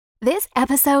This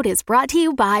episode is brought to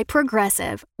you by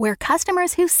Progressive, where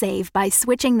customers who save by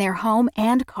switching their home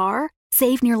and car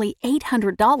save nearly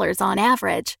 $800 on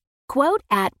average. Quote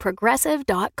at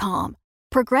Progressive.com.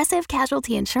 Progressive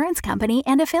Casualty Insurance Company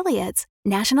and Affiliates.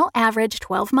 National average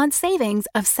 12-month savings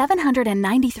of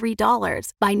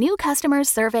 $793 by new customers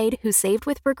surveyed who saved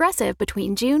with Progressive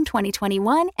between June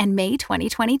 2021 and May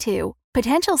 2022.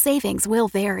 Potential savings will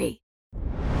vary.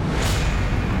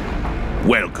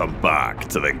 Welcome back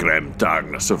to the grim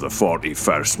darkness of the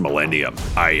 41st millennium.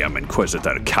 I am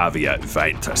Inquisitor Caveat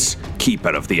Ventus, keeper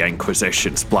of the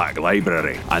Inquisition's Black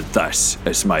Library, and this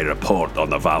is my report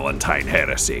on the Valentine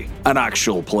Heresy, an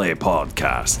actual play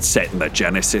podcast set in the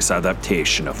Genesis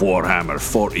adaptation of Warhammer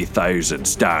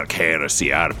 40,000's Dark Heresy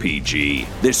RPG.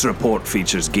 This report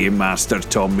features Game Master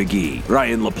Tom McGee,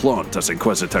 Ryan LaPlante as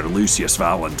Inquisitor Lucius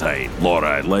Valentine,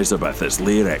 Laura Elizabeth as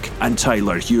Lyric, and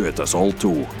Tyler Hewitt as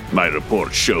Alto. My report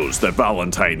shows that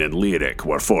Valentine and Lyric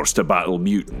were forced to battle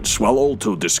mutants, while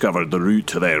Alto discovered the route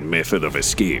to their method of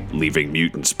escape, leaving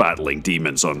mutants battling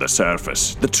demons on the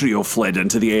surface. The trio fled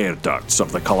into the air ducts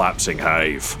of the collapsing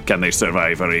hive. Can they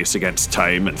survive a race against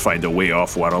time and find a way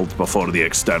off-world before the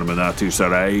Exterminatus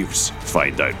arrives?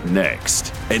 Find out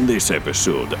next in this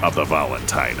episode of the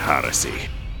Valentine Heresy.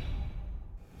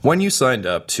 When you signed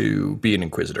up to be an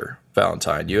Inquisitor,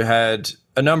 Valentine, you had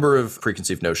a number of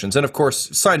preconceived notions. And of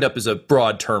course, signed up is a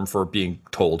broad term for being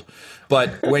told. But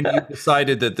when you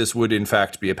decided that this would in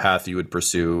fact be a path you would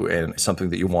pursue and something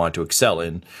that you want to excel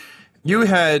in, you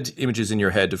had images in your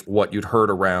head of what you'd heard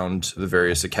around the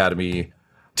various academy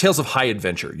tales of high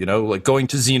adventure, you know, like going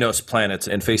to Xenos planets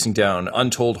and facing down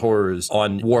untold horrors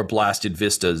on war-blasted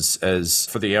vistas as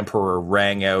For the Emperor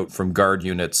rang out from guard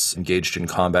units engaged in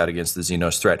combat against the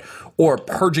Xenos threat, or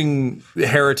purging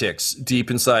heretics deep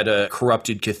inside a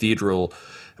corrupted cathedral,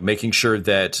 making sure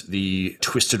that the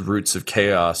twisted roots of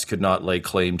chaos could not lay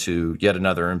claim to yet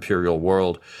another imperial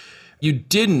world. You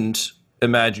didn't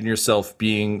imagine yourself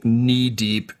being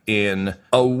knee-deep in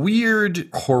a weird,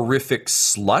 horrific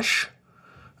slush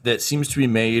that seems to be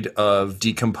made of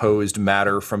decomposed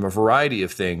matter from a variety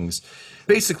of things.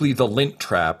 Basically the lint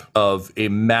trap of a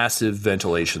massive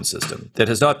ventilation system that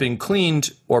has not been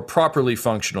cleaned or properly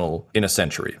functional in a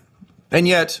century. And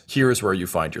yet, here is where you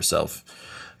find yourself.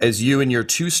 As you and your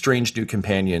two strange new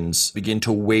companions begin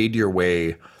to wade your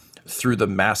way through the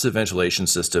massive ventilation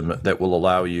system that will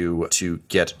allow you to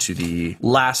get to the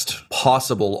last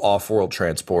possible off-world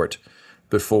transport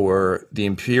before the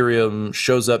Imperium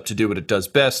shows up to do what it does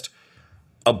best,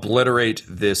 obliterate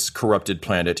this corrupted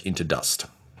planet into dust.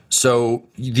 So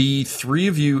the three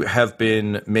of you have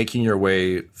been making your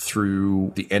way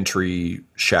through the entry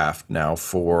shaft now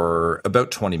for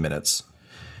about 20 minutes.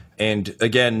 And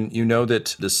again, you know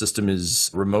that the system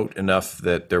is remote enough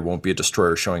that there won't be a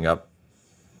destroyer showing up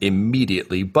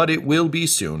immediately, but it will be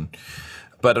soon.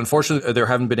 But unfortunately, there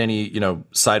haven't been any,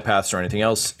 side paths or anything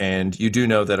else. And you do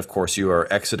know that, of course, you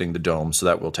are exiting the dome, so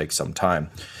that will take some time.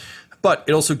 But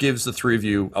it also gives the three of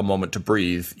you a moment to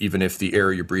breathe, even if the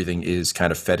air you're breathing is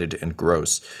kind of fetid and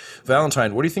gross.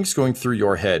 Valentine, what do you think is going through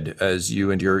your head as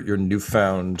you and your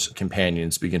newfound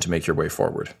companions begin to make your way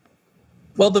forward?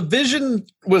 Well, the vision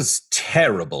was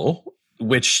terrible,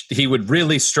 which he would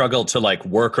really struggle to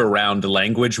work around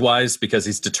language-wise because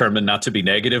he's determined not to be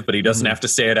negative, but he doesn't have to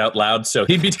say it out loud. So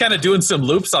he'd be kind of doing some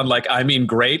loops on I mean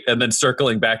great, and then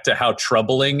circling back to how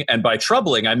troubling. And by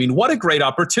troubling, I mean what a great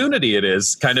opportunity it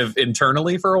is, kind of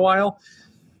internally for a while.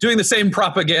 Doing the same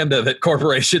propaganda that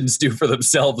corporations do for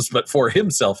themselves, but for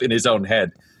himself in his own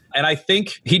head. And I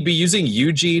think he'd be using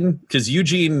Eugene, because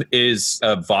Eugene is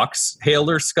a Vox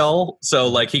hailer skull.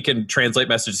 So he can translate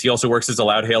messages. He also works as a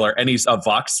loud hailer, and he's a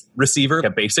Vox receiver, a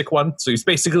basic one. So he's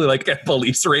basically like a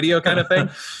police radio kind of thing.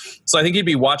 So I think he'd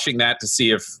be watching that to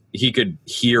see if he could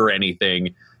hear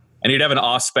anything. And he'd have an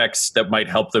auspex that might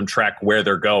help them track where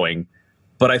they're going.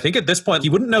 But I think at this point, he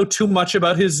wouldn't know too much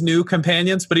about his new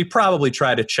companions, but he'd probably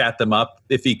try to chat them up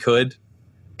if he could.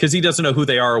 Because he doesn't know who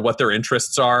they are or what their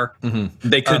interests are. Mm-hmm.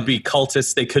 They could be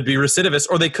cultists, they could be recidivists,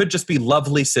 or they could just be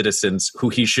lovely citizens who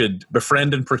he should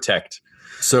befriend and protect.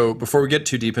 So before we get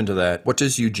too deep into that, what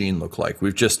does Eugene look like?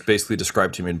 We've just basically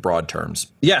described him in broad terms.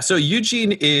 Yeah, so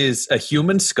Eugene is a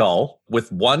human skull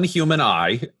with one human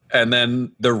eye, and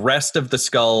then the rest of the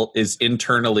skull is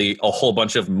internally a whole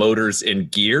bunch of motors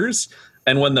and gears.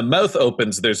 And when the mouth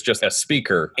opens, there's just a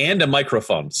speaker and a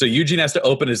microphone. So Eugene has to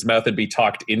open his mouth and be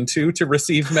talked into to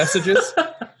receive messages.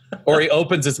 Or he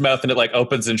opens his mouth and it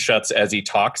opens and shuts as he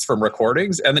talks from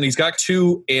recordings. And then he's got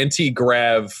two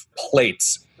anti-grav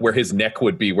plates where his neck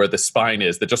would be, where the spine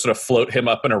is, that just sort of float him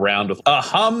up and around with a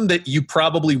hum that you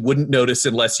probably wouldn't notice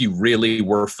unless you really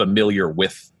were familiar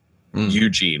with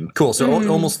Eugene. Cool. So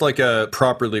almost like a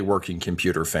properly working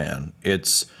computer fan.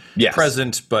 It's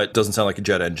present, but doesn't sound like a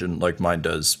jet engine like mine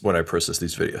does when I process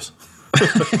these videos.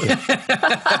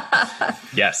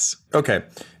 Yes. Okay.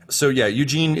 So yeah,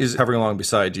 Eugene is hovering along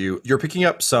beside you. You're picking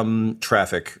up some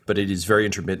traffic, but it is very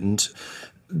intermittent.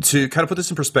 To kind of put this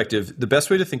in perspective, the best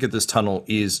way to think of this tunnel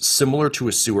is similar to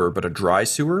a sewer, but a dry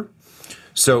sewer.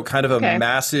 So kind of a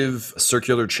massive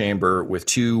circular chamber with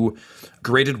two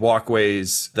graded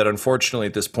walkways that unfortunately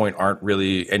at this point aren't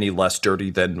really any less dirty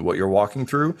than what you're walking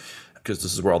through, because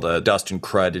this is where all the dust and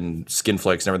crud and skin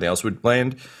flakes and everything else would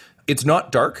land. It's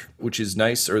not dark, which is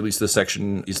nice, or at least this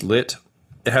section is lit.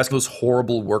 It has those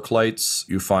horrible work lights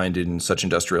you find in such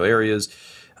industrial areas,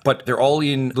 but they're all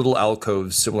in little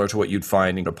alcoves similar to what you'd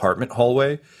find in an apartment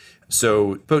hallway.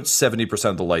 So about 70%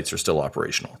 of the lights are still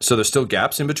operational. So there's still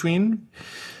gaps in between,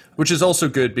 which is also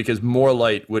good because more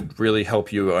light would really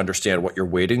help you understand what you're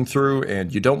wading through,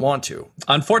 and you don't want to.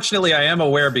 Unfortunately, I am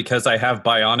aware because I have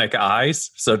bionic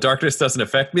eyes, so darkness doesn't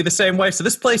affect me the same way. So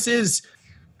this place is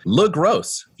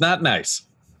gross, not nice.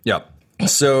 Yeah.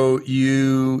 So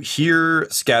you hear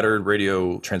scattered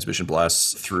radio transmission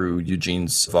blasts through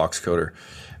Eugene's voxcoder.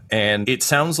 And it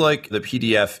sounds like the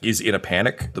PDF is in a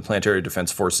panic. The Planetary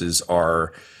Defense Forces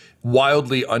are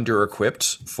wildly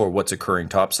under-equipped for what's occurring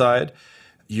topside.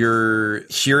 You're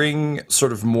hearing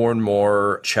sort of more and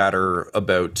more chatter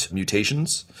about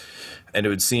mutations. And it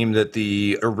would seem that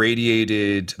the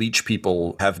irradiated leech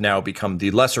people have now become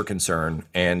the lesser concern,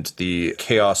 and the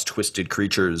chaos-twisted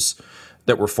creatures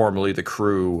that were formerly the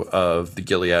crew of the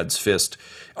Gilead's Fist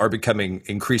are becoming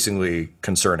increasingly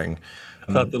concerning.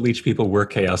 I thought the leech people were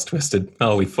chaos twisted.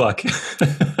 Holy fuck.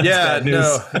 Yeah,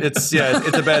 no, it's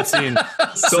a bad scene.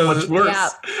 So much worse. Yeah.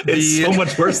 It's so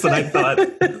much worse than I thought.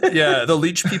 Yeah, the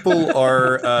leech people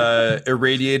are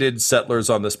irradiated settlers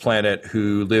on this planet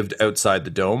who lived outside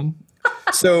the dome.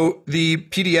 So the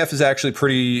PDF is actually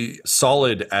pretty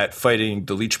solid at fighting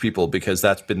the leech people because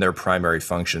that's been their primary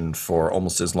function for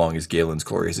almost as long as Galen's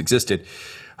Glory has existed.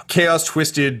 Chaos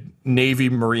Twisted Navy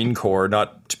Marine Corps,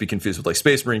 not to be confused with like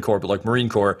Space Marine Corps, but like Marine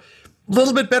Corps, a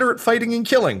little bit better at fighting and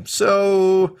killing.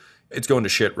 So it's going to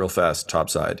shit real fast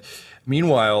topside.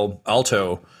 Meanwhile,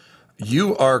 Alto,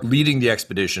 you are leading the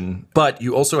expedition, but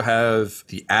you also have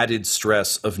the added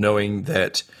stress of knowing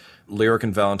that Lyric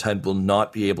and Valentine will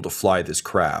not be able to fly this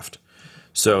craft.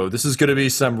 So this is going to be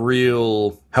some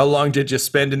real, how long did you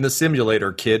spend in the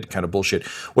simulator, kid, kind of bullshit.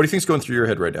 What do you think's going through your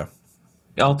head right now?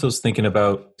 Alto's thinking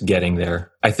about getting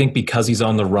there. I think because he's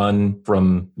on the run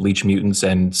from leech mutants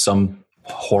and some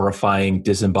horrifying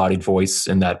disembodied voice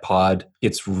in that pod,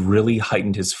 it's really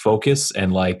heightened his focus,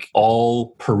 and like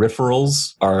all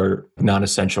peripherals are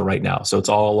non-essential right now. So it's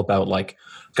all about like,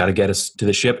 got to get us to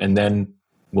the ship and then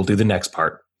we'll do the next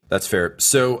part. That's fair.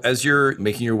 So as you're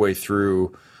making your way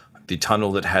through, the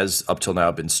tunnel that has up till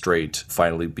now been straight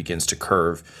finally begins to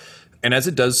curve. And as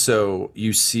it does so,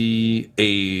 you see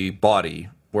a body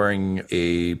wearing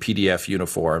a PDF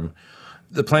uniform.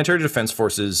 The Planetary Defense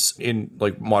Forces, in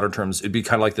like modern terms, it'd be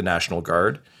kind of like the National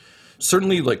Guard.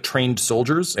 Certainly like trained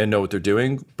soldiers and know what they're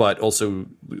doing, but also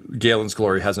Galen's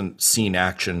Glory hasn't seen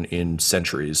action in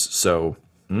centuries. So,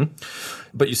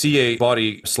 But you see a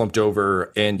body slumped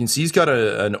over, and you can see he's got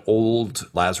an old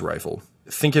las rifle.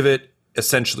 Think of it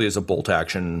essentially as a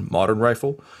bolt-action modern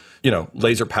rifle. You know,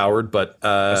 laser powered, but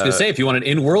I was going to say, if you want an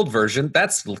in-world version,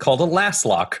 that's called a last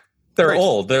lock. They're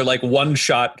old. They're like one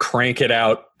shot, crank it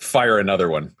out, fire another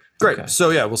one. Great. Okay.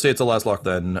 So yeah, we'll say it's a last lock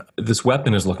then. This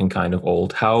weapon is looking kind of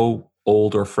old. How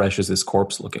old or fresh is this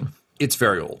corpse looking? It's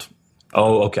very old.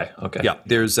 Oh, okay. Yeah,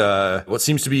 there's what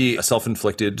seems to be a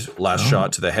self-inflicted last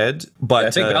shot to the head. But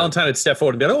I think Valentine would step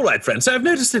forward and be like, all right, friends, I've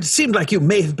noticed that it seemed like you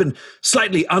may have been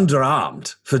slightly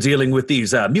underarmed for dealing with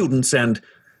these mutants and,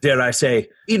 dare I say,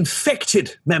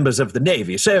 infected members of the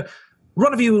Navy. So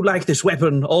one of you like this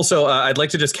weapon. Also, I'd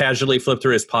like to just casually flip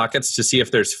through his pockets to see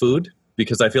if there's food,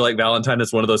 because I feel like Valentine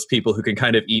is one of those people who can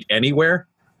kind of eat anywhere.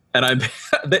 And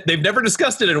they've never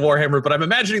discussed it in Warhammer, but I'm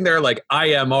imagining there are like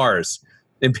IMRs,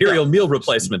 Imperial meal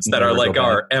replacements, that are like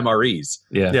our MREs.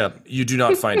 Yeah, you do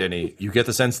not find any. You get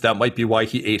the sense that might be why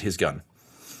he ate his gun.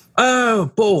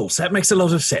 Oh, balls. That makes a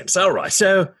lot of sense. All right,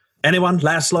 so anyone,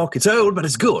 last lock? It's old, but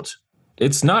it's good.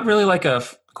 It's not really like a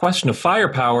question of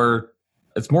firepower.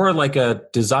 It's more like a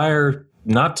desire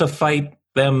not to fight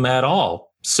them at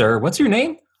all. Sir, what's your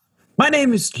name? My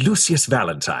name is Lucius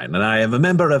Valentine, and I am a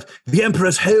member of the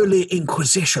Emperor's Holy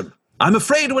Inquisition. I'm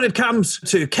afraid when it comes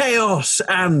to chaos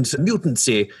and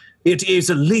mutancy, it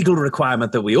is a legal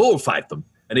requirement that we all fight them.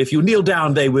 And if you kneel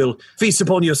down, they will feast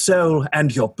upon your soul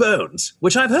and your bones,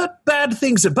 which I've heard bad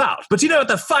things about. But you know what?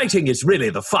 The fighting is really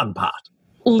the fun part.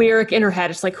 Lyric in her head,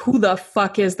 it's like, who the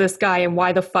fuck is this guy and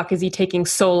why the fuck is he taking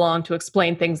so long to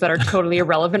explain things that are totally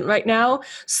irrelevant right now?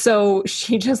 So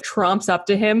she just tromps up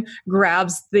to him,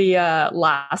 grabs the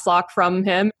last lock from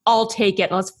him. I'll take it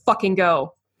and let's fucking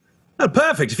go. Oh,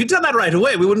 perfect. If you'd done that right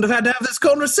away, we wouldn't have had to have this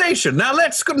conversation. Now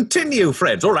let's continue,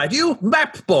 friends. All right, you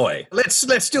map boy.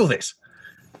 Let's do this.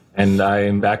 And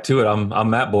I'm back to it. I'm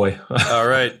Map Boy. All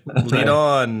right, lead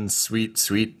on,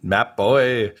 sweet map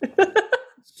boy.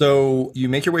 So you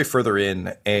make your way further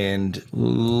in, and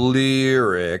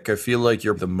Lyric, I feel like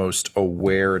you're the most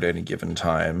aware at any given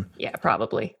time. Yeah,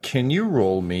 probably. Can you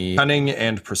roll me cunning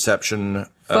and perception?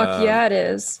 Fuck yeah, it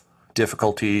is.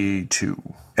 Difficulty 2.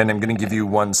 And I'm going to give you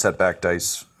 1 setback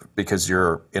dice because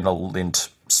you're in a lint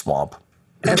swamp.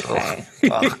 Okay.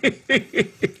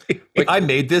 Like, I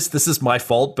made this. This is my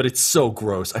fault, but it's so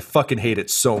gross. I fucking hate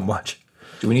it so much.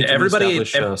 Do we need to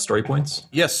establish story points?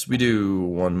 Yes, we do.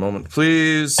 1 moment,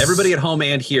 please. Everybody at home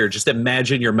and here, just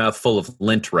imagine your mouth full of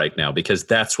lint right now, because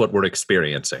that's what we're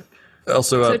experiencing.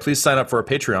 Also, please sign up for a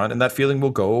Patreon, and that feeling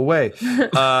will go away.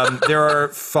 There are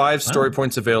 5 story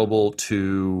points available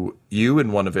to you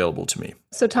and 1 available to me.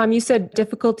 So, Tom, you said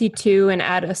difficulty 2 and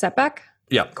add a setback?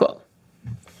 Yeah. Cool.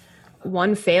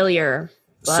 1 failure.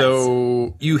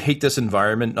 So you hate this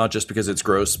environment, not just because it's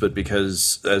gross, but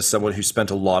because as someone who spent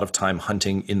a lot of time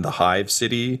hunting in the Hive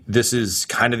City, this is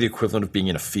kind of the equivalent of being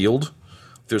in a field.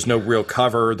 There's no real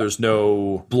cover. There's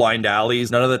no blind alleys.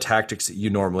 None of the tactics that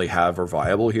you normally have are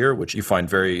viable here, which you find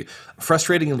very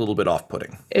frustrating and a little bit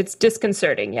off-putting. It's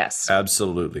disconcerting, yes.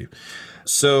 Absolutely.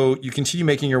 So you continue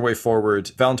making your way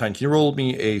forward. Valentine, can you roll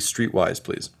me a Streetwise,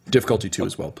 please? Difficulty 2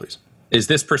 as well, please. Is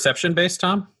this perception-based,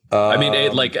 Tom? I mean,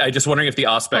 I just wondering if the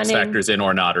Auspex factor's in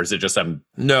or not, or is it just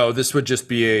No, this would just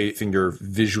be a thing you're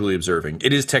visually observing.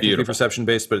 It is technically Beautiful.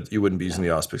 perception-based, but you wouldn't be using the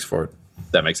Auspex for it.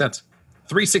 That makes sense.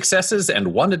 3 successes and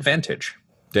 1 advantage.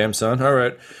 Damn, son. All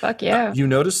right. Fuck yeah. You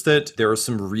notice that there are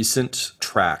some recent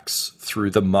tracks through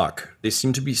the muck. They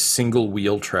seem to be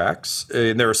single-wheel tracks,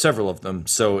 and there are several of them,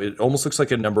 so it almost looks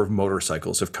like a number of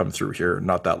motorcycles have come through here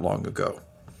not that long ago.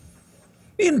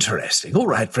 Interesting. All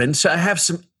right, friends, I have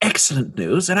some excellent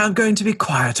news, and I'm going to be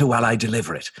quieter while I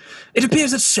deliver it. It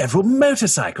appears that several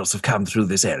motorcycles have come through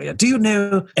this area. Do you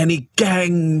know any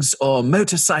gangs or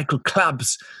motorcycle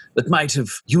clubs that might have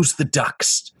used the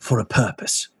ducks for a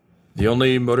purpose? The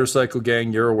only motorcycle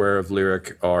gang you're aware of,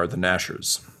 Lyric, are the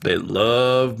Nashers. They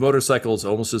love motorcycles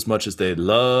almost as much as they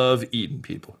love eating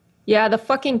people. Yeah, the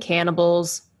fucking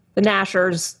cannibals, the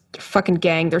Nashers, the fucking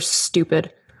gang, they're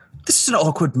stupid. This is an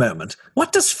awkward moment.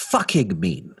 What does fucking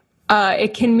mean?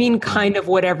 It can mean kind of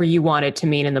whatever you want it to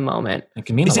mean in the moment. It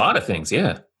can mean a lot of things,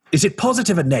 yeah. Is it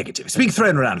positive or negative? It's being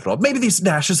thrown around a lot. Maybe these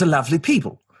Nashers are lovely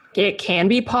people. It can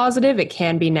be positive, it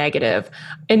can be negative.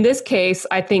 In this case,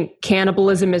 I think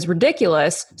cannibalism is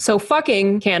ridiculous, so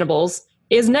fucking cannibals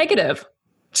is negative.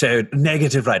 So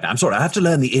negative right now. I'm sorry, I have to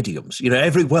learn the idioms. You know,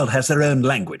 every world has their own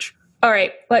language. All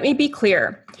right, let me be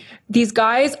clear. These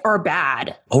guys are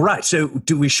bad. All right, so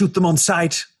do we shoot them on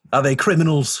sight? Are they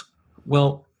criminals?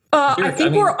 Well, I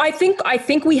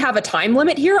think we have a time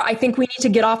limit here. I think we need to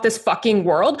get off this fucking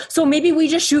world. So maybe we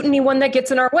just shoot anyone that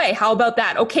gets in our way. How about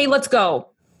that? Okay, let's go.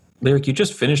 Lyric, you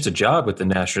just finished a job with the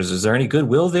Nashers. Is there any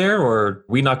goodwill there, or are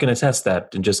we not going to test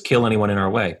that and just kill anyone in our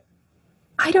way?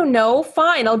 I don't know.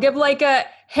 Fine. I'll give like a,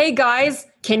 hey guys,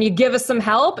 can you give us some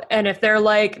help? And if they're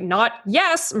like, not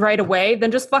yes right away,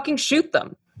 then just fucking shoot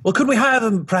them. Well, could we hire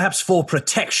them perhaps for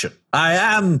protection? I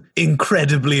am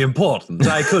incredibly important.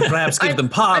 I could perhaps give them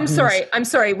pardons. I'm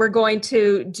sorry. We're going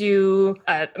to do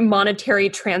a monetary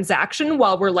transaction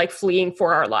while we're like fleeing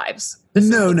for our lives.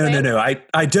 No.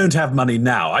 I don't have money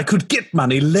now. I could get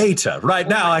money later. Right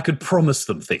now, I could promise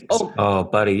them things. Oh,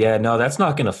 buddy. Yeah, no, that's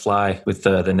not going to fly with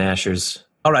the Nashers.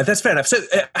 All right, that's fair enough. So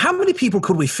how many people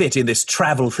could we fit in this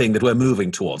travel thing that we're moving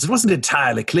towards? It wasn't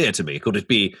entirely clear to me. Could it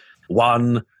be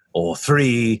 1 or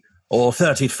 3 or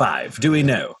 35? Do we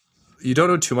know? You don't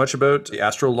know too much about the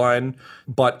Astral Line,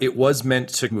 but it was meant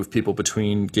to move people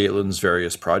between Galen's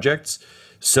various projects.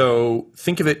 So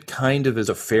think of it kind of as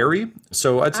a ferry.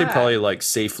 So I'd say probably like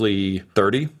safely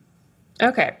 30.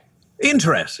 Okay.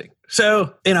 Interesting.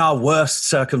 So in our worst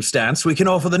circumstance, we can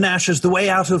offer the Nashers the way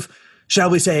out of, shall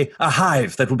we say, a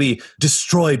hive that will be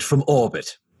destroyed from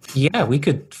orbit. Yeah, we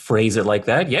could phrase it like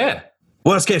that, yeah.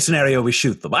 Worst case scenario, we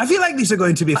shoot them. I feel like these are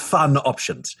going to be fun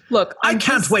options. Look, I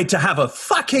can't wait to have a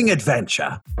fucking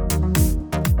adventure.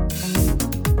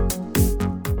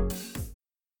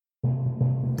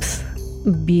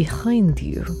 Behind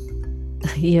you.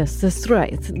 Yes, that's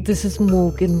right. This is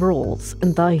Morgan Rolls,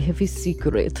 and I have a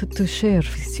secret to share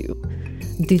with you.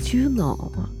 Did you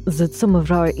know that some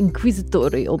of our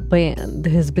inquisitorial band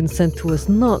has been sent to us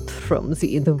not from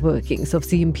the inner workings of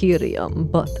the Imperium,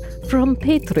 but from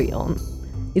Patreon?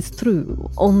 It's true,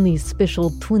 only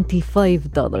special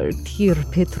 $25 tier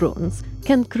patrons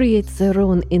can create their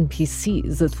own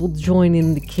NPCs that will join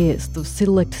in the cast of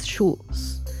select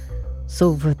shows.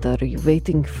 So what are you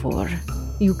waiting for?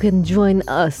 You can join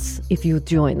us if you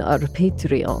join our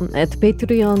Patreon at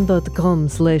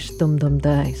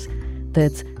patreon.com/dumdumdice.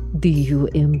 That's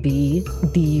DUMBDUMBDICE.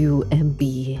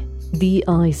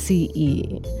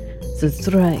 That's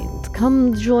right.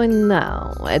 Come join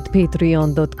now at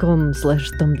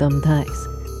patreon.com/dumdumdice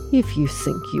if you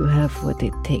think you have what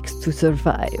it takes to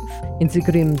survive in the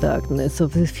grim darkness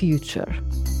of the future.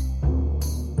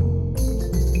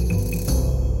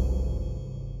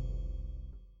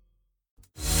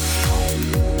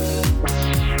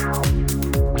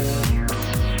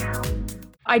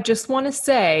 I just want to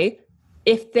say,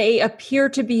 if they appear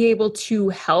to be able to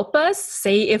help us,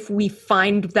 say if we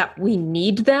find that we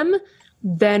need them,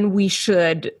 then we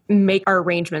should make our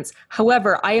arrangements.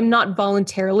 However, I am not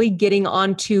voluntarily getting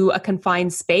onto a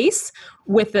confined space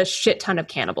with a shit ton of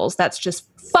cannibals. That's just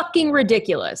fucking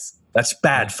ridiculous. That's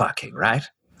bad fucking, right?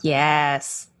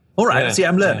 Yes. All right, Yeah, see,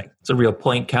 I'm learning. It's a real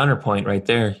point counterpoint right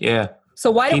there. Yeah.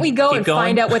 So why don't Keep- we go keep and going.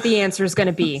 find out what the answer is going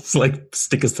to be? It's like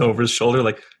stick his toe over his shoulder,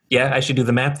 like, yeah, I should do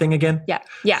the map thing again. Yeah.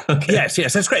 Okay. Yes,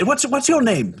 that's great. What's your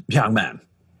name, young man?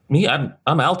 Me, I'm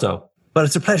Alto. Well,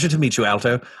 it's a pleasure to meet you,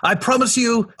 Alto. I promise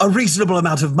you a reasonable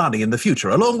amount of money in the future,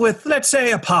 along with, let's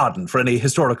say, a pardon for any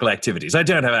historical activities. I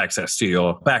don't have access to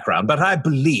your background, but I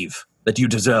believe that you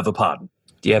deserve a pardon.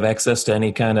 Do you have access to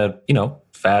any kind of,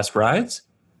 fast rides?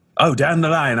 Oh, down the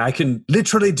line, I can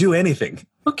literally do anything.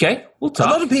 Okay, we'll A talk.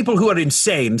 lot of people who are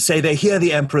insane say they hear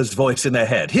the Emperor's voice in their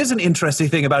head. Here's an interesting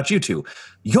thing about you two.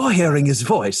 You're hearing his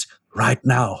voice right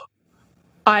now.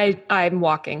 I'm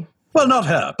walking. Well, not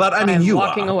her, but I mean I'm you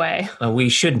walking are. away. We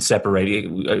shouldn't separate.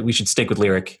 We should stick with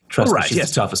Lyric. Trust me, Right, she's yes.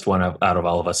 the toughest one out of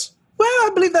all of us. Well,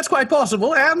 I believe that's quite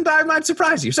possible, and I might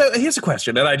surprise you. So here's a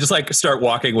question. And I just start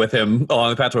walking with him along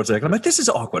the path towards the I'm like, this is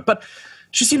awkward, but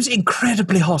she seems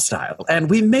incredibly hostile, and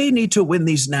we may need to win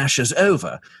these Nashers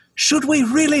over. Should we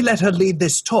really let her lead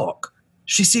this talk?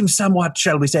 She seems somewhat,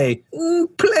 shall we say,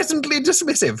 pleasantly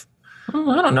dismissive.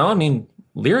 Oh, I don't know. I mean,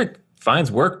 Lyric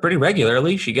finds work pretty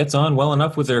regularly. She gets on well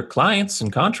enough with her clients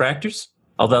and contractors.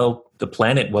 Although the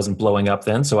planet wasn't blowing up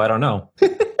then, so I don't know.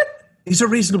 These are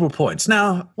reasonable points.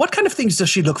 Now, what kind of things does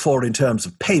she look for in terms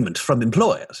of payment from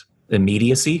employers?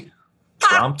 Immediacy,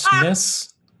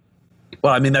 promptness.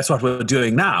 Well, I mean, that's what we're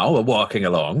doing now. We're walking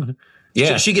along.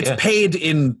 Yeah, She gets yeah. paid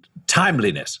in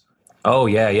timeliness. Oh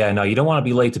yeah. No, you don't want to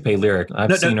be late to pay Lyric.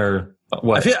 I've seen her.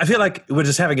 What? I feel like we're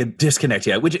just having a disconnect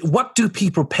here. What do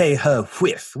people pay her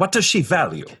with? What does she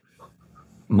value?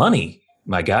 Money,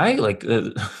 my guy. Like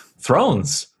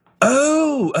thrones.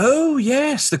 Oh,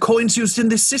 yes, the coins used in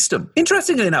this system.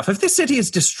 Interestingly enough, if this city is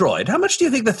destroyed, how much do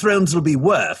you think the thrones will be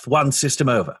worth one system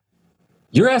over?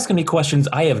 You're asking me questions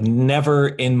I have never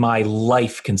in my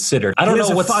life considered. I don't Here's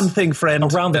know a what's fun thing, friend.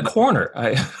 around the corner.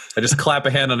 I just clap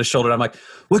a hand on his shoulder. And I'm like,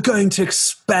 We're going to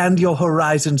expand your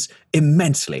horizons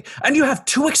immensely. And you have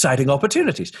two exciting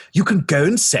opportunities. You can go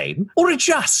insane or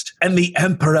adjust, and the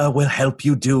Emperor will help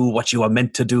you do what you are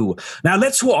meant to do. Now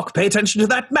let's walk. Pay attention to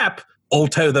that map.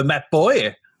 Alto the map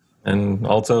boy. And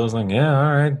Alto's like, yeah,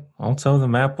 all right. Alto the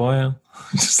map boy.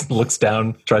 Just looks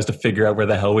down, tries to figure out where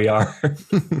the hell we are.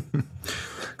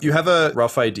 You have a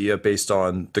rough idea based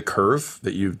on the curve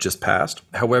that you've just passed.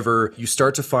 However, you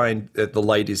start to find that the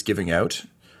light is giving out.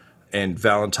 And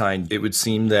Valentine, it would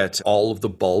seem that all of the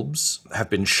bulbs have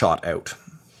been shot out.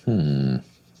 Well,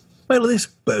 this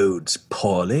bodes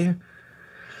poorly.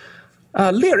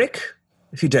 Lyric,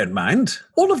 if you don't mind,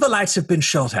 all of the lights have been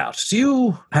shot out. Do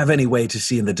you have any way to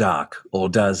see in the dark? Or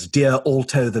does dear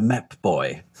Alto the map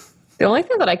boy? The only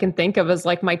thing that I can think of is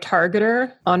like my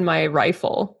targeter on my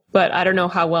rifle, but I don't know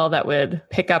how well that would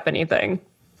pick up anything.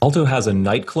 Alto has a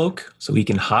night cloak, so he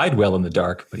can hide well in the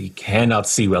dark, but he cannot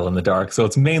see well in the dark. So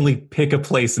it's mainly pick a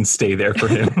place and stay there for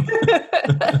him.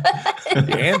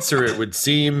 The answer, it would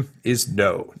seem, is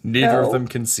no. Neither of them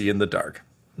can see in the dark.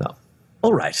 No.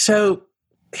 All right, so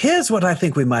here's what I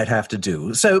think we might have to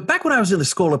do. So back when I was in the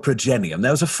School of Progenium,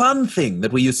 there was a fun thing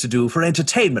that we used to do for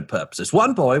entertainment purposes.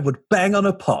 One boy would bang on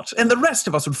a pot, and the rest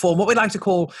of us would form what we like to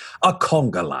call a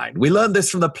conga line. We learned this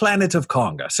from the planet of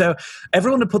Conga. So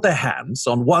everyone would put their hands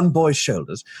on one boy's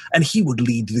shoulders, and he would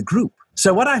lead the group.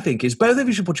 So what I think is both of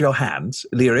you should put your hands,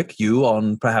 Lyric, you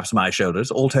on perhaps my shoulders,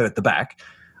 Alto at the back,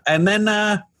 and then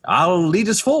I'll lead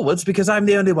us forwards because I'm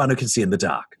the only one who can see in the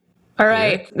dark. All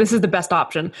right, this is the best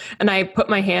option. And I put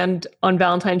my hand on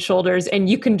Valentine's shoulders, and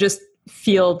you can just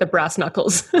feel the brass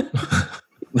knuckles that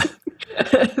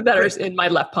are in my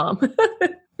left palm.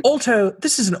 Alto,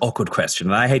 this is an awkward question,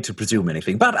 and I hate to presume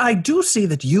anything, but I do see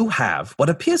that you have what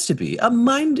appears to be a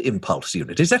mind impulse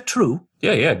unit. Is that true?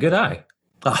 Yeah, good eye.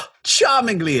 Ah,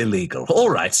 charmingly illegal.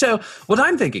 All right, so what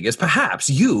I'm thinking is perhaps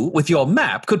you, with your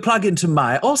map, could plug into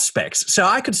my Auspex so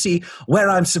I could see where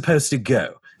I'm supposed to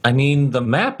go. I mean, the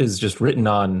map is just written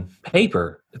on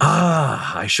paper.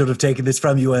 Ah, I should have taken this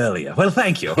from you earlier. Well,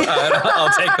 thank you.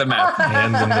 I'll take the map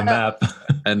Hand them the map.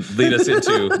 and lead us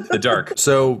into the dark.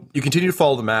 So you continue to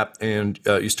follow the map, and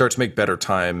you start to make better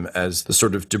time as the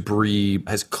sort of debris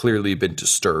has clearly been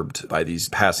disturbed by these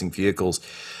passing vehicles.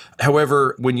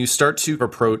 However, when you start to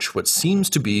approach what seems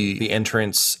to be the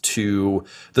entrance to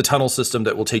the tunnel system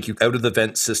that will take you out of the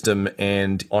vent system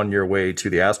and on your way to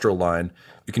the astral line,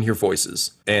 you can hear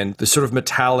voices and the sort of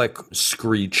metallic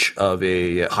screech of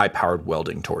a high-powered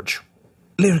welding torch.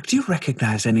 Lyric, do you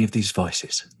recognize any of these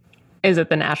voices? Is it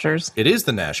the Nashers? It is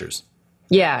the Nashers.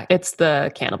 Yeah, it's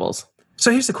the cannibals. So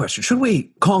here's the question. Should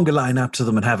we conga line up to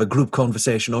them and have a group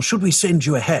conversation, or should we send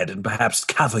you ahead and perhaps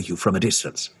cover you from a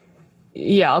distance?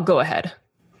 Yeah, I'll go ahead.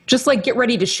 Just get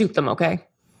ready to shoot them, okay?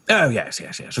 Oh, yes,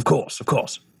 of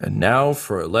course. And now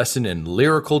for a lesson in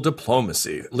lyrical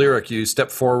diplomacy. Lyric, you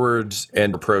step forward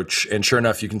and approach, and sure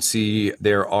enough, you can see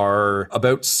there are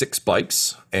about 6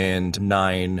 bikes and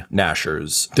 9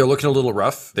 Nashers. They're looking a little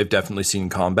rough. They've definitely seen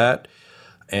combat.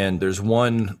 And there's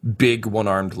one big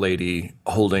one-armed lady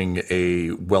holding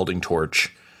a welding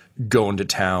torch going to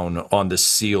town on the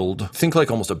sealed, think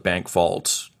like almost a bank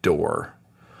vault door.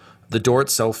 The door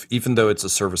itself, even though it's a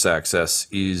service access,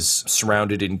 is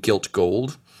surrounded in gilt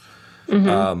gold.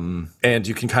 Mm-hmm. And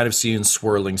you can kind of see in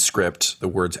swirling script the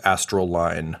words Astral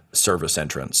Line Service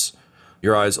Entrance.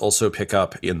 Your eyes also pick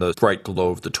up in the bright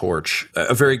glow of the torch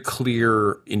a very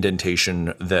clear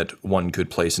indentation that one could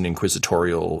place an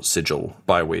inquisitorial sigil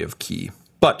by way of key.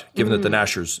 But given that the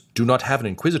Nashers do not have an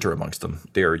inquisitor amongst them,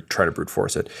 they are trying to brute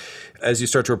force it. As you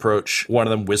start to approach, one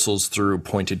of them whistles through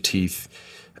pointed teeth,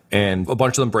 and a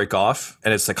bunch of them break off,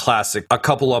 and it's the classic, a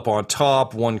couple up on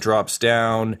top, one drops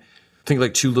down. Think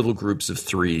like 2 little groups of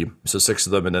 3, so 6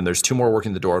 of them, and then there's 2 more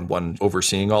working the door and 1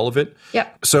 overseeing all of it.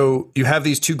 Yep. So you have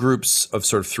these 2 groups of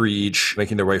sort of 3 each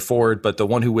making their way forward, but the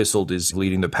one who whistled is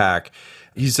leading the pack.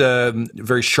 He's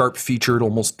very sharp-featured,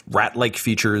 almost rat-like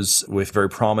features with very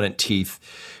prominent teeth,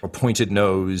 a pointed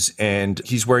nose, and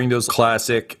he's wearing those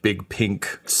classic big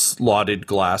pink slotted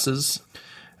glasses.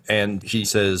 And he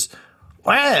says,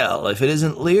 "Well, if it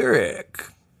isn't Lyric,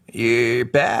 you're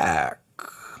back.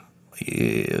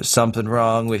 Is something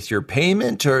wrong with your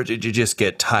payment, or did you just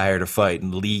get tired of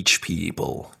fighting leech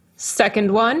people?"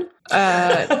 Second one,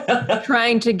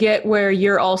 trying to get where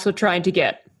you're also trying to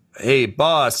get. "Hey,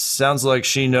 boss, sounds like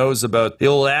she knows about the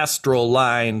old Astral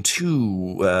Line,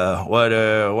 too. What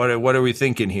are we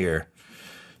thinking here?"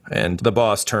 And the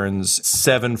boss turns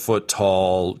 7 foot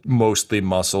tall, mostly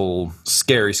muscle,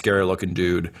 scary looking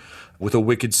dude with a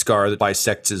wicked scar that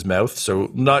bisects his mouth.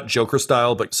 So not Joker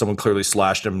style, but someone clearly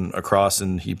slashed him across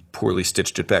and he poorly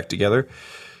stitched it back together.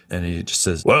 And he just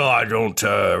says, "Well, I don't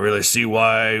really see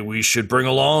why we should bring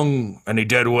along any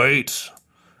dead weight.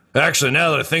 Actually,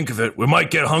 now that I think of it, we might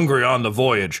get hungry on the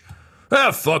voyage.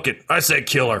 Fuck it. I say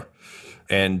kill her."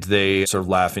 And they sort of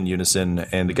laugh in unison.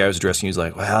 And the guy who's addressing you is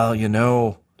like,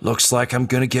 "Well, looks like I'm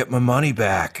going to get my money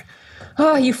back."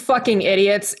 Oh, you fucking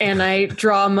idiots. And I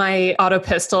draw my auto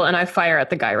pistol and I fire at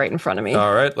the guy right in front of me.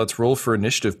 All right, let's roll for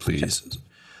initiative, please.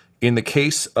 In the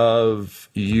case of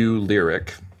you,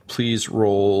 Lyric, please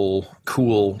roll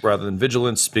cool rather than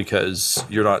vigilance because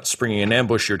you're not springing an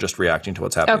ambush, you're just reacting to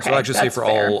what's happening. Okay, so I'll actually say that's for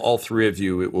fair. all 3 of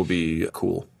you, it will be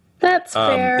cool. That's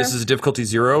fair. This is a difficulty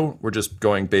 0. We're just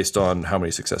going based on how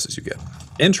many successes you get.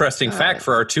 Interesting fact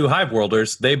for our 2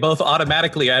 Hive-Worlders, they both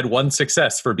automatically add 1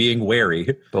 success for being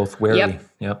wary. Both wary.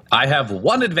 Yep. I have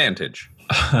 1 advantage.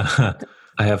 I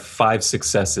have 5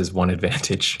 successes, 1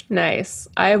 advantage. Nice.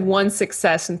 I have 1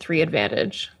 success and 3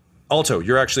 advantage. Alto,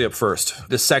 you're actually up first.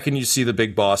 The second you see the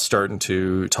big boss starting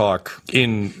to talk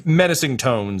in menacing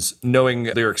tones, knowing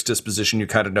Lyric's disposition, you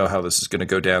kind of know how this is going to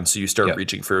go down, so you start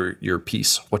reaching for your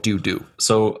piece. What do you do?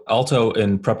 So Alto,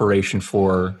 in preparation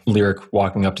for Lyric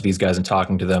walking up to these guys and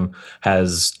talking to them,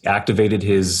 has activated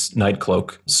his night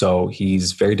cloak, so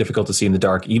he's very difficult to see in the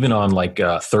dark, even on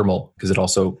thermal, because it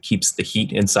also keeps the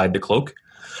heat inside the cloak.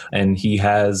 And he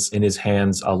has in his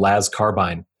hands a las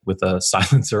carbine with a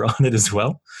silencer on it as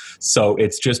well. So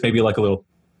it's just maybe like a little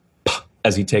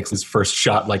as he takes his first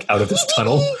shot out of this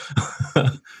tunnel.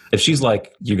 If she's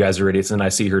like, "You guys are idiots," and I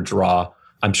see her draw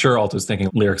I'm sure Alto's thinking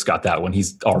Lyric's got that one.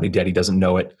 He's already dead. He doesn't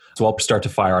know it. So I'll start to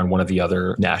fire on one of the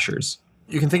other Nashers.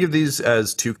 You can think of these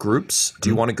as two groups. Do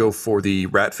you want to go for the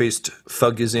rat-faced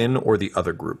thug is in or the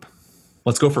other group?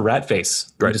 Let's go for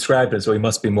Ratface. Right. You described it, so he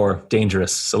must be more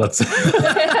dangerous. So let's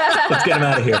let's get him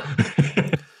out of here.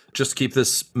 Just to keep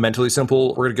this mentally simple,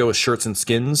 we're going to go with shirts and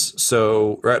skins.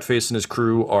 So Ratface and his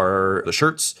crew are the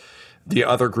shirts. The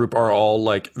other group are all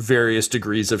like various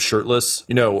degrees of shirtless.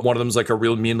 You know, one of them's like a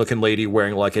real mean looking lady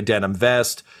wearing like a denim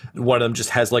vest. One of them just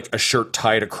has like a shirt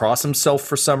tied across himself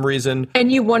for some reason.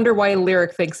 And you wonder why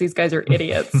Lyric thinks these guys are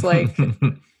idiots. Like,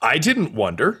 I didn't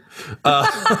wonder.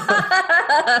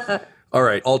 All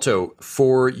right, Alto,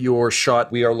 for your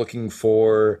shot, we are looking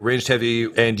for ranged heavy,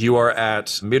 and you are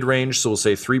at mid-range, so we'll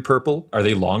say 3 purple. Are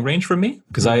they long range from me?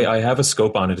 Because I have a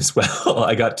scope on it as well.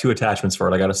 I got 2 attachments for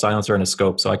it. I got a silencer and a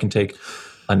scope, so I can take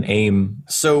an aim.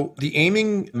 So the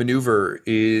aiming maneuver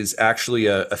is actually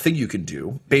a thing you can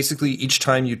do. Basically, each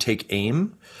time you take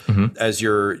aim as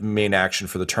your main action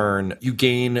for the turn, you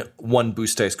gain 1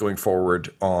 boost dice going forward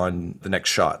on the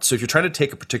next shot. So if you're trying to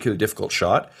take a particularly difficult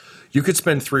shot, you could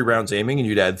spend 3 rounds aiming and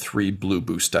you'd add 3 blue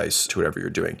boost dice to whatever you're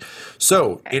doing.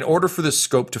 So in order for this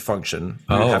scope to function,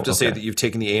 you have to say that you've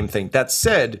taken the aim thing. That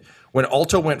said, when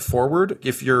Alto went forward,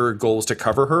 if your goal is to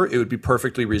cover her, it would be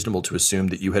perfectly reasonable to assume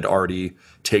that you had already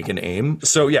taken aim.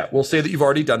 So yeah, we'll say that you've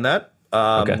already done that.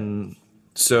 Okay.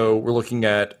 So we're looking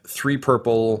at 3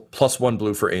 purple plus 1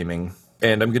 blue for aiming.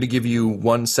 And I'm going to give you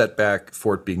 1 setback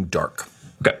for it being dark.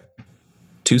 Okay.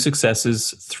 2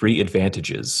 successes, 3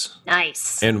 advantages.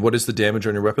 nice. And what is the damage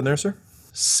on your weapon there, sir?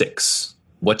 6.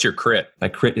 What's your crit? My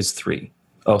crit is 3.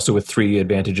 Oh, so with 3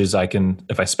 advantages, I can,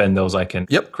 if I spend those, I can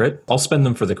crit. I'll spend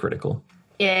them for the critical.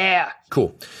 Yeah.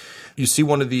 Cool. You see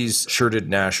one of these shirted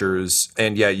Nashers,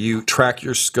 and yeah, you track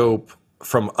your scope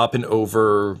from up and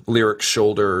over Lyric's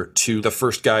shoulder to the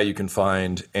first guy you can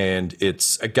find, and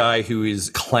it's a guy who is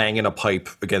clanging a pipe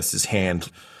against his hand.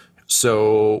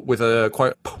 So with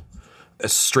a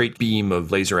straight beam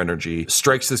of laser energy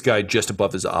strikes this guy just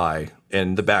above his eye,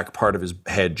 and the back part of his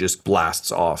head just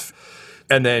blasts off.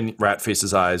 And then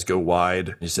Ratface's eyes go wide,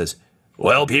 and he says,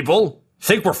 "Well, people,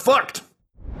 think we're fucked."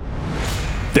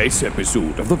 This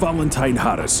episode of the Valentine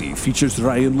Heresy features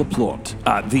Ryan LaPlante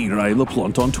at the Ryan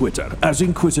LaPlante on Twitter as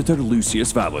Inquisitor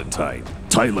Lucius Valentine,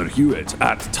 Tyler Hewitt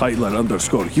at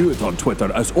Tyler_Hewitt on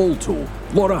Twitter as Alto,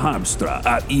 Laura Hamstra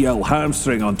at EL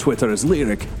Hamstring on Twitter as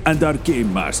Lyric, and our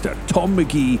Game Master Tom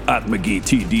McGee at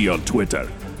McGeeTD on Twitter.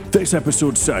 This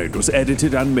episode's sound was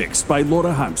edited and mixed by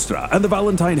Laura Hamstra, and the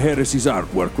Valentine Heresy's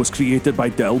artwork was created by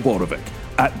Del Borovic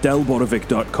at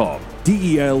delborovic.com,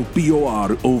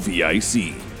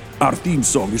 DELBOROVIC. Our theme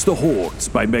song is The Hordes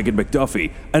by Megan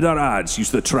McDuffie, and our ads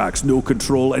use the tracks No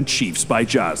Control and Chiefs by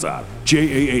Jazzar,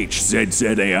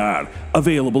 JAHZZAR,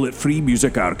 available at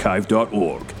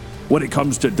freemusicarchive.org. When it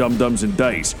comes to Dum Dums and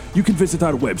Dice, you can visit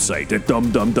our website at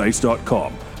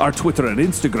dumdumdice.com. Our Twitter and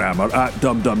Instagram are at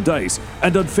dumdumdice,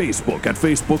 and on Facebook at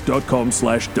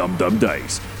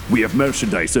facebook.com/dumdumdice. We have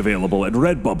merchandise available at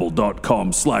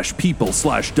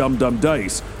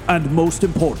redbubble.com/people/dumdumdice, and most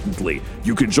importantly,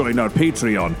 you can join our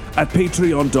Patreon at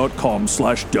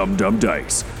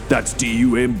patreon.com/dumdumdice. That's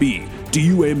DUMBDICE.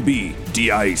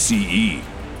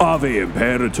 Ave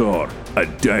Imperator,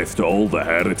 and death to all the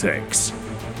heretics.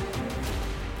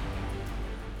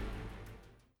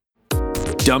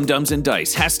 Dum Dums and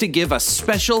Dice has to give a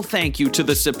special thank you to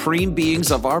the supreme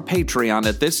beings of our Patreon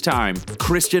at this time: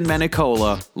 Christian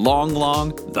Menicola,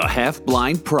 Long, the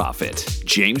Half-Blind Prophet,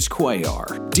 James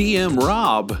Cuellar, DM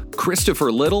Rob,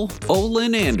 Christopher Little,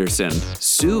 Olin Anderson,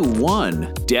 Sue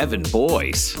One, Devin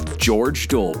Boyce, George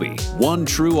Dolby, One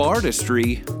True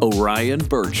Artistry, Orion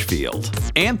Birchfield,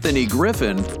 Anthony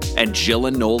Griffin, and Jill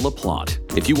and Noel LaPlante.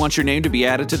 If you want your name to be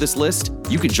added to this list,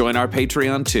 you can join our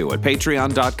Patreon too at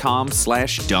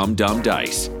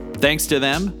patreon.com/dumdumdice. Thanks to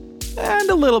them, and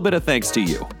a little bit of thanks to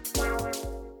you.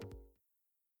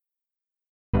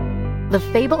 The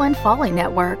Fable and Folly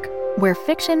Network, where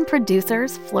fiction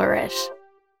producers flourish.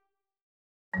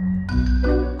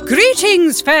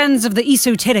 Greetings, fans of the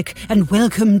esoteric, and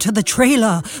welcome to the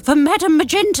trailer for Madame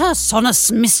Magenta Sonus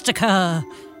Mystica.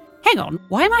 Hang on,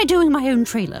 why am I doing my own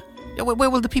trailer? Where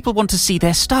will the people want to see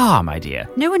their star, my dear?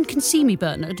 No one can see me,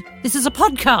 Bernard. This is a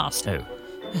podcast. Oh.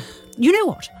 You know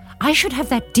what? I should have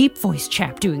that deep voice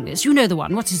chap doing this. You know the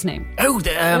one. What's his name? Oh,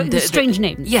 the strange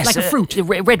name. Yes. Like a fruit.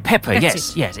 Red pepper,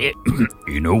 That's yes.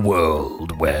 In a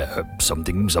world where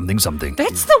something.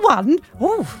 That's the one.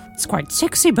 Oh, it's quite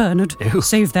sexy, Bernard. Ew.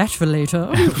 Save that for later.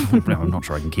 No, I'm not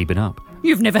sure I can keep it up.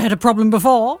 You've never had a problem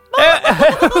before.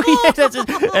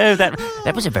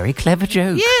 That was a very clever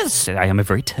joke. Yes. I am a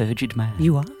very turgid man.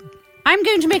 You are. I'm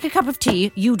going to make a cup of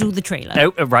tea. You do the trailer.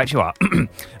 Oh, right you are.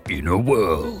 In a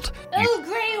world. Earl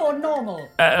Grey or normal?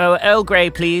 Earl Grey,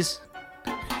 please.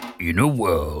 In a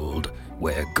world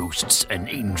where ghosts and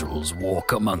angels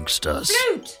walk amongst us.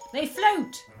 Float! They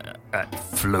float.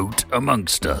 Float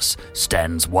amongst us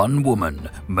stands one woman,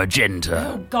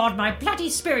 Magenta. Oh, God, my bloody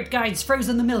spirit guide's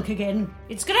frozen the milk again.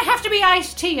 It's going to have to be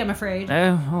iced tea, I'm afraid.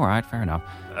 Oh, all right, fair enough.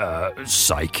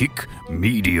 Psychic,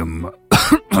 medium.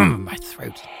 My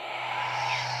throat.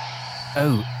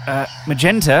 Oh,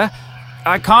 Magenta,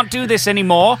 I can't do this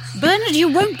anymore. Bernard, you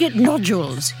won't get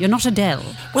nodules. You're not Adele.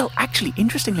 Well, actually,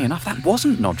 interestingly enough, that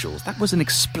wasn't nodules. That was an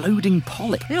exploding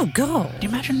polyp. Oh, God. Can you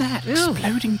imagine that?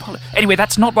 Exploding polyp. Anyway,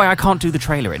 that's not why I can't do the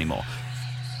trailer anymore.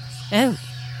 Oh.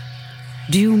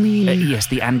 Do you mean... Yes,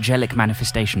 the angelic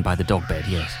manifestation by the dog bed,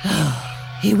 yes.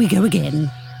 Here we go again.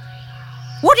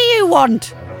 What do you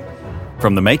want?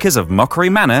 From the makers of Mockery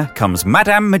Manor comes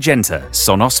Madame Magenta,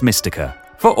 Sonos Mystica,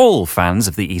 for all fans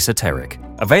of the esoteric.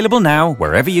 Available now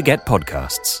wherever you get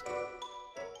podcasts.